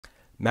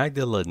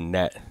Magda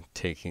Linette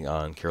taking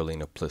on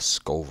Karolina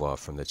Pliskova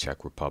from the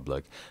Czech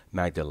Republic.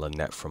 Magda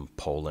Linette from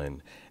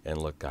Poland. And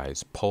look,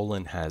 guys,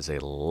 Poland has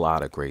a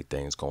lot of great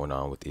things going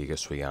on with Iga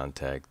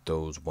Swiatek.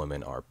 Those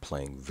women are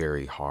playing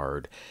very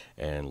hard.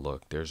 And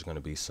look, there's going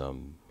to be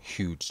some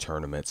huge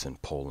tournaments in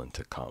Poland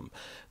to come.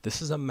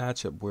 This is a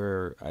matchup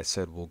where I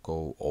said we'll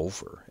go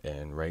over.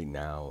 And right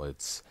now,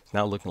 it's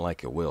not looking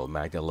like it will.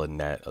 Magda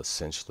Linette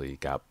essentially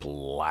got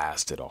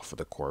blasted off of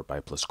the court by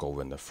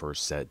Pliskova in the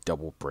first set.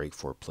 Double break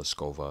for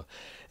Pliskova.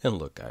 And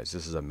look, guys,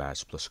 this is a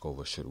match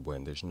Pliskova should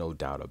win. There's no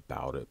doubt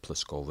about it.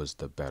 Pliskova's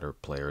the better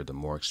player, the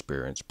more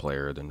experienced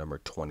player, the number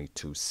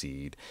 22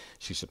 seed.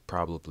 She should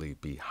probably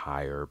be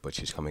higher, but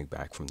she's coming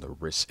back from the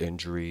wrist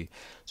injury.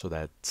 So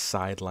that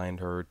sidelined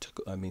her.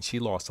 I mean, she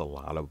lost a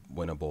lot of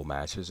winnable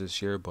matches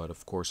this year, but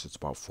of course it's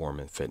about form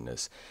and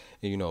fitness.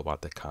 And you know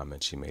about the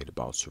comment she made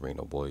about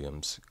Serena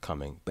Williams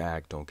coming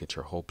back. Don't get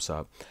your hopes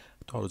up.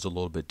 I thought it was a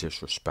little bit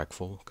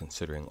disrespectful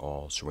considering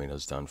all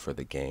Serena's done for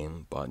the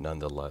game, but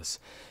nonetheless,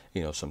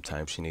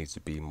 sometimes she needs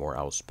to be more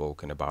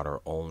outspoken about her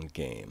own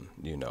game,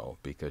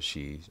 because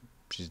she's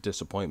a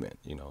disappointment.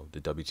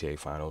 The WTA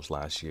finals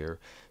last year,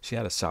 she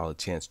had a solid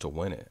chance to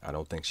win it. I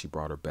don't think she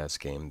brought her best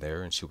game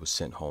there, and she was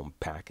sent home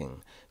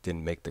packing,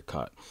 didn't make the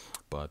cut.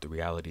 But the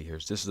reality here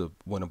is this is a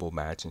winnable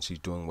match, and she's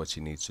doing what she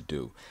needs to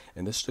do.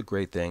 And this is the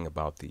great thing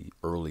about the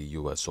early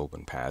U.S.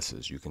 Open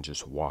passes. You can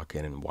just walk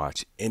in and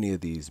watch any of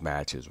these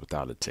matches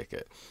without a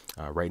ticket.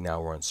 Right now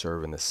we're on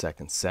serve in the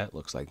second set.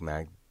 Looks like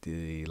Magda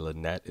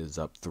Linette is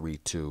up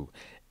 3-2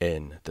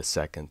 in the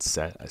second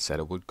set. I said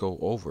it would go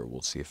over.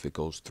 We'll see if it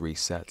goes 3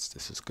 sets.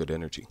 This is good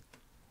energy.